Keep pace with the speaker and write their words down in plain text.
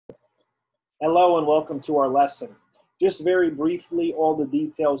Hello and welcome to our lesson. Just very briefly, all the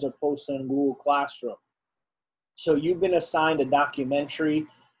details are posted in Google Classroom. So you've been assigned a documentary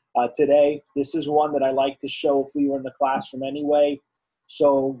today. This is one that I like to show if we were in the classroom anyway.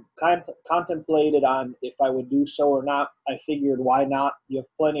 So contemplated on if I would do so or not. I figured why not? You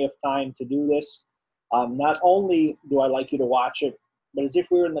have plenty of time to do this. Not only do I like you to watch it, but as if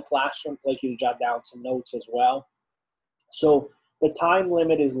we were in the classroom, I'd like you to jot down some notes as well. So the time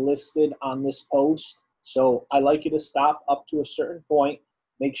limit is listed on this post. So I like you to stop up to a certain point.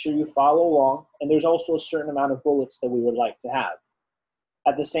 Make sure you follow along. And there's also a certain amount of bullets that we would like to have.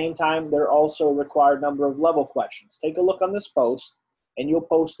 At the same time, there are also a required number of level questions. Take a look on this post, and you'll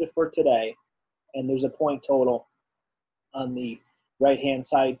post it for today. And there's a point total on the right-hand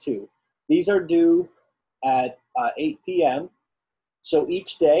side too. These are due at 8 p.m. So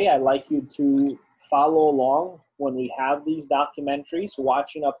each day, I like you to follow along when we have these documentaries,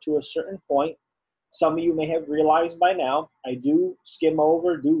 watching up to a certain point. Some of you may have realized by now, I do skim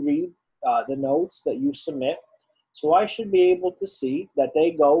over, do read the notes that you submit. So I should be able to see that they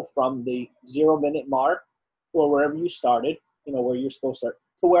go from the 0-minute mark, or wherever you started, where you're supposed to start,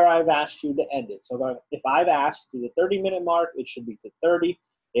 to where I've asked you to end it. So if I've asked to the 30-minute mark, it should be to 30.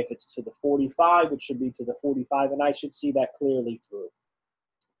 If it's to the 45, it should be to the 45, and I should see that clearly through.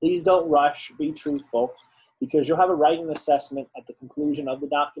 Please don't rush, be truthful, because you'll have a writing assessment at the conclusion of the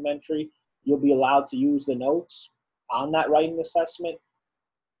documentary. You'll be allowed to use the notes on that writing assessment.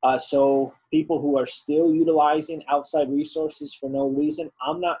 So people who are still utilizing outside resources for no reason,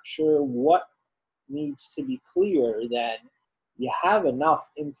 I'm not sure what needs to be clearer than you have enough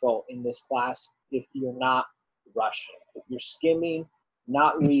info in this class if you're not rushing. If you're skimming,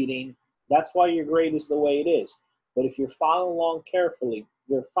 not reading, that's why your grade is the way it is. But if you're following along carefully,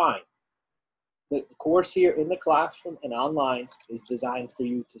 you're fine. The course here in the classroom and online is designed for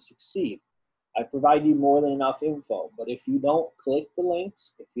you to succeed. I provide you more than enough info, but if you don't click the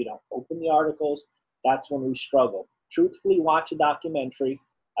links, if you don't open the articles, that's when we struggle. Truthfully, watch a documentary.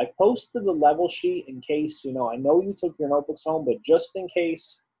 I posted the level sheet in case, I know you took your notebooks home, but just in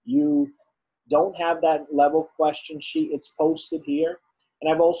case you don't have that level question sheet, it's posted here. And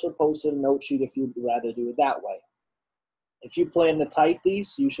I've also posted a note sheet if you'd rather do it that way. If you plan to type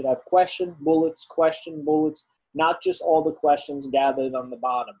these, you should have question bullets, not just all the questions gathered on the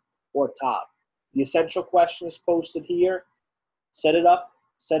bottom or top. The essential question is posted here. Set it up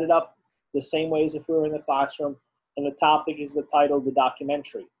the same way as if we were in the classroom, and the topic is the title of the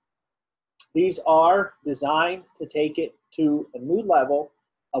documentary. These are designed to take it to a new level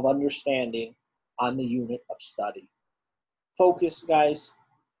of understanding on the unit of study. Focus, guys.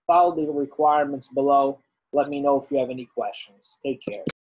 Follow the requirements below. Let me know if you have any questions. Take care.